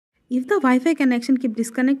If the Wi-Fi connection keeps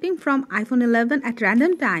disconnecting from iPhone 11 at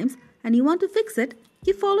random times and you want to fix it,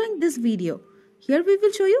 keep following this video. Here we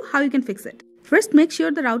will show you how you can fix it. First, make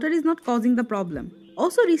sure the router is not causing the problem.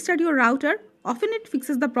 Also restart your router, often it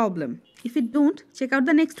fixes the problem. If it don't, check out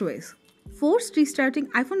the next ways. Forced restarting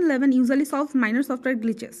iPhone 11 usually solves minor software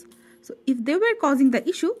glitches. So if they were causing the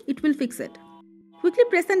issue, it will fix it. Quickly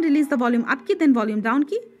press and release the volume up key, then volume down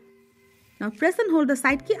key. Now press and hold the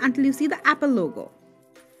side key until you see the Apple logo.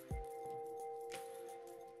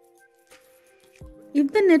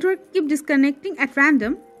 If the network keeps disconnecting at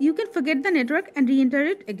random, you can forget the network and re-enter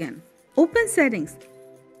it again. Open Settings.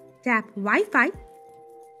 Tap Wi-Fi.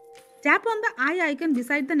 Tap on the eye icon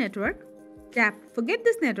beside the network. Tap Forget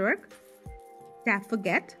this network. Tap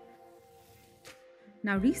Forget.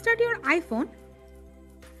 Now restart your iPhone.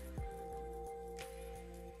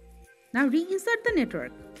 Now reinsert the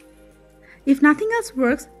network. If nothing else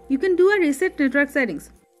works, you can do a reset network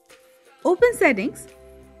settings. Open Settings.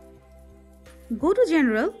 Go to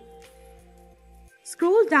General.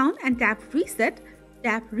 Scroll down and tap Reset.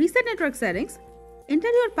 Tap Reset Network Settings. Enter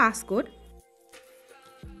your passcode.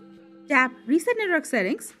 Tap Reset Network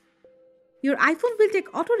Settings. Your iPhone will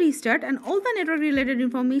take auto restart and all the network related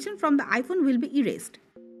information from the iPhone will be erased.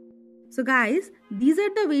 So guys, these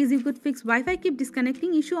are the ways you could fix Wi-Fi keep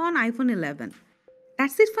disconnecting issue on iPhone 11.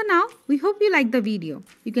 That's it for now. We hope you liked the video.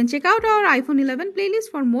 You can check out our iPhone 11 playlist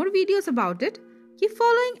for more videos about it. Keep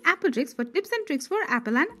following Apple Tricks for tips and tricks for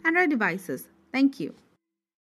Apple and Android devices. Thank you.